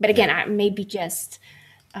 But again, yeah. I maybe just,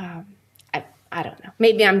 I don't know.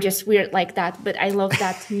 Maybe I'm just weird like that, but I love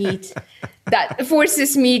that need that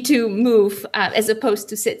forces me to move as opposed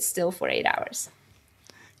to sit still for 8 hours.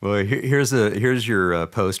 Well, here's your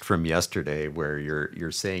post from yesterday where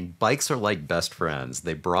you're saying bikes are like best friends.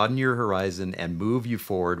 They broaden your horizon and move you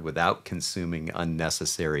forward without consuming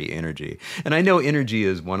unnecessary energy. And I know energy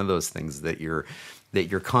is one of those things that you're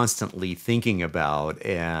constantly thinking about,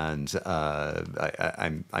 and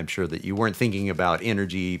I'm sure that you weren't thinking about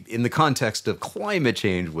energy in the context of climate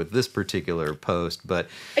change with this particular post, but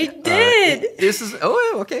I did. this is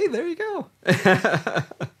okay. There you go.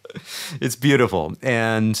 It's beautiful,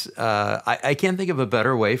 and I can't think of a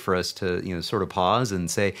better way for us to sort of pause and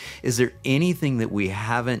say, is there anything that we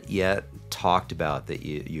haven't yet talked about that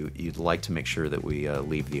you'd like to make sure that we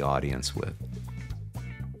leave the audience with?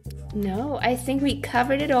 No, I think we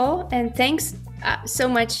covered it all. And thanks so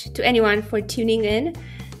much to anyone for tuning in.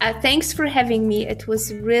 Thanks for having me. It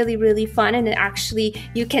was really, really fun. And actually,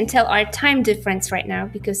 you can tell our time difference right now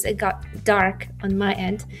because it got dark on my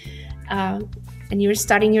end. And you're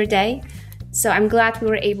starting your day. So I'm glad we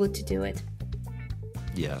were able to do it.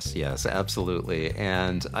 Yes, absolutely.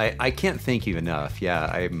 And I can't thank you enough. Yeah,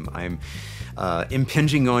 I'm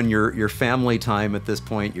impinging on your family time at this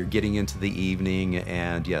point. You're getting into the evening,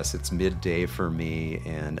 and yes, it's midday for me.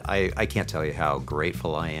 And I can't tell you how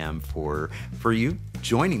grateful I am for you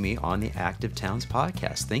joining me on the Active Towns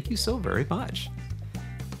podcast. Thank you so very much.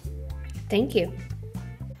 Thank you.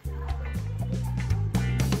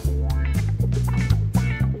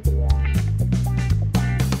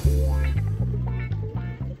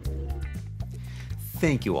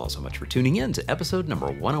 Thank you all so much for tuning in to episode number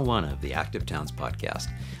 101 of the Active Towns podcast.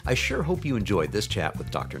 I sure hope you enjoyed this chat with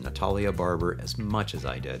Dr. Natalia Barbour as much as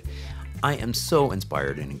I did. I am so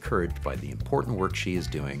inspired and encouraged by the important work she is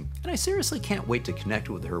doing, and I seriously can't wait to connect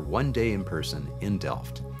with her one day in person in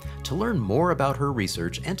Delft. To learn more about her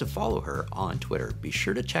research and to follow her on Twitter, be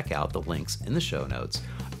sure to check out the links in the show notes,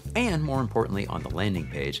 and more importantly, on the landing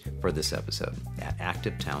page for this episode at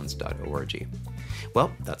activetowns.org.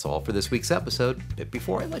 Well, that's all for this week's episode, but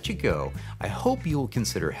before I let you go, I hope you will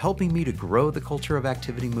consider helping me to grow the culture of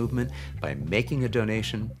activity movement by making a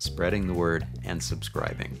donation, spreading the word, and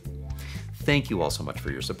subscribing. Thank you all so much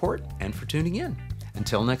for your support and for tuning in.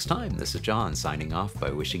 Until next time, this is John signing off by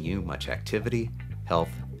wishing you much activity,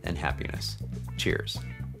 health, and happiness. Cheers.